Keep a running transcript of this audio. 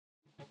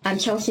I'm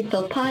Chelsey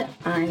Philpot.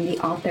 I'm the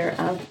author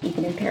of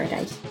Even in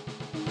Paradise.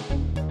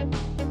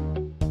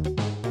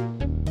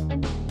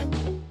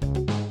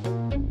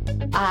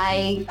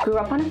 I grew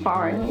up on a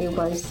farm. It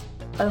was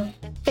a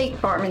fake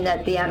farm in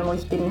that the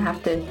animals didn't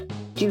have to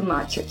do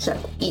much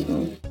except eat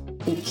and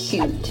be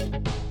cute.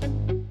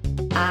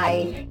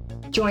 I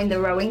joined the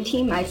rowing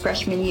team my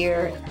freshman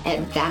year at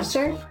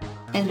Vassar,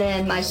 and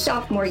then my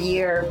sophomore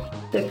year,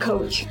 the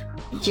coach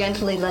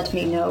gently let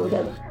me know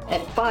that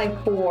at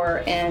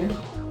 5'4" and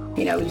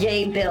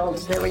yay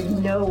builds, there was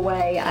no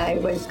way I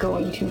was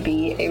going to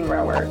be a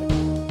rower.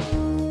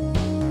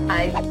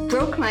 I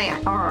broke my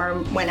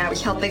arm when I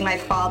was helping my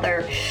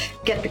father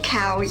get the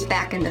cows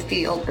back in the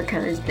field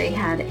because they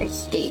had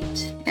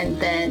escaped.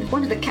 And then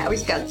one of the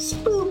cows got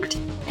spooked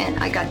and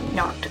I got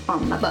knocked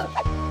on my butt.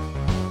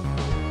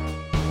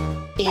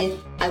 If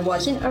I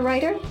wasn't a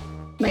writer,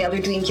 my other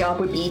dream job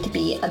would be to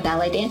be a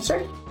ballet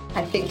dancer.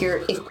 I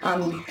figure if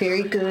I'm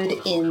very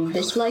good in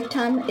this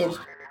lifetime, if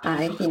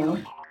I,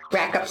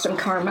 rack up some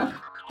karma,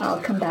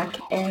 I'll come back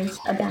as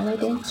a ballet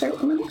dancer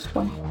in the next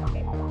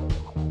one.